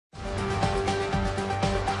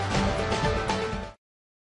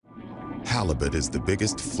Halibut is the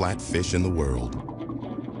biggest flat fish in the world.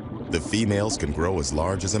 The females can grow as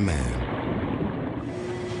large as a man.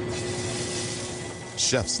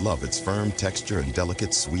 Chefs love its firm texture and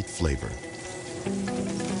delicate, sweet flavor.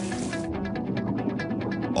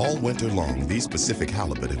 All winter long, these Pacific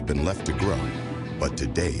halibut have been left to grow, but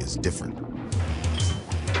today is different.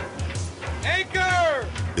 Anchor!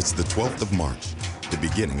 It's the 12th of March, the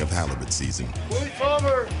beginning of halibut season. Move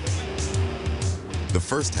over! The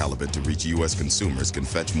first halibut to reach U.S. consumers can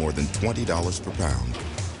fetch more than $20 per pound.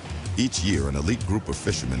 Each year, an elite group of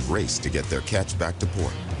fishermen race to get their catch back to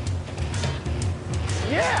port.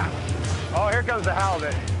 Yeah! Oh, here comes the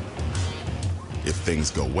halibut. If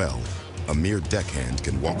things go well, a mere deckhand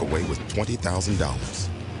can walk away with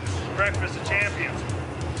 $20,000. Breakfast of champions.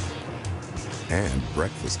 And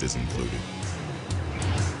breakfast is included.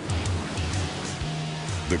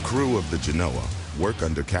 The crew of the Genoa work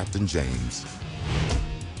under Captain James.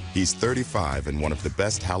 He's 35 and one of the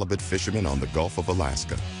best halibut fishermen on the Gulf of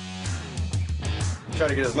Alaska. Try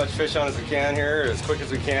to get as much fish on as we can here, as quick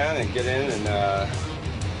as we can, and get in and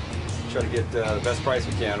try to get the best price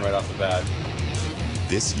we can right off the bat.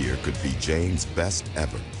 This year could be James' best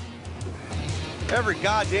ever. Every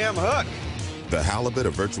goddamn hook. The halibut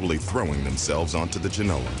are virtually throwing themselves onto the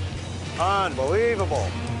Genoa. Unbelievable.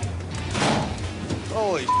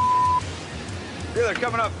 Holy yeah, they're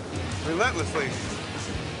coming up relentlessly.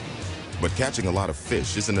 But catching a lot of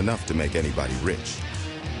fish isn't enough to make anybody rich.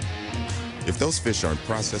 If those fish aren't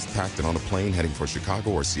processed, packed, and on a plane heading for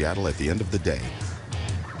Chicago or Seattle at the end of the day,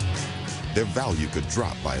 their value could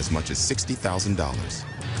drop by as much as $60,000.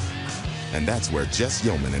 And that's where Jess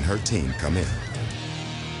Yeoman and her team come in.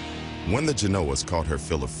 When the Genoa's caught her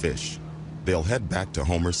fill of fish, they'll head back to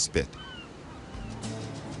Homer's Spit.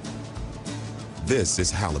 This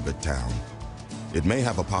is Halibut Town. It may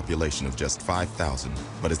have a population of just 5,000,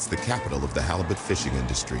 but it's the capital of the halibut fishing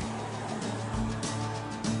industry.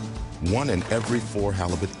 1 in every 4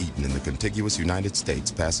 halibut eaten in the contiguous United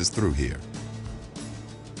States passes through here.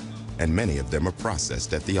 And many of them are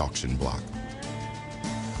processed at the auction block.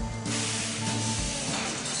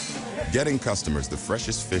 Getting customers the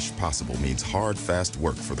freshest fish possible means hard, fast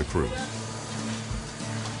work for the crew.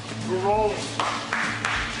 We're rolling.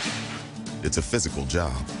 It's a physical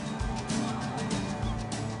job.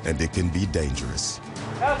 And it can be dangerous.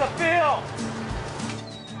 How's it feel?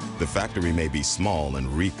 The factory may be small and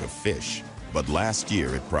reek of fish, but last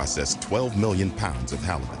year it processed 12 million pounds of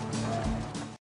halibut.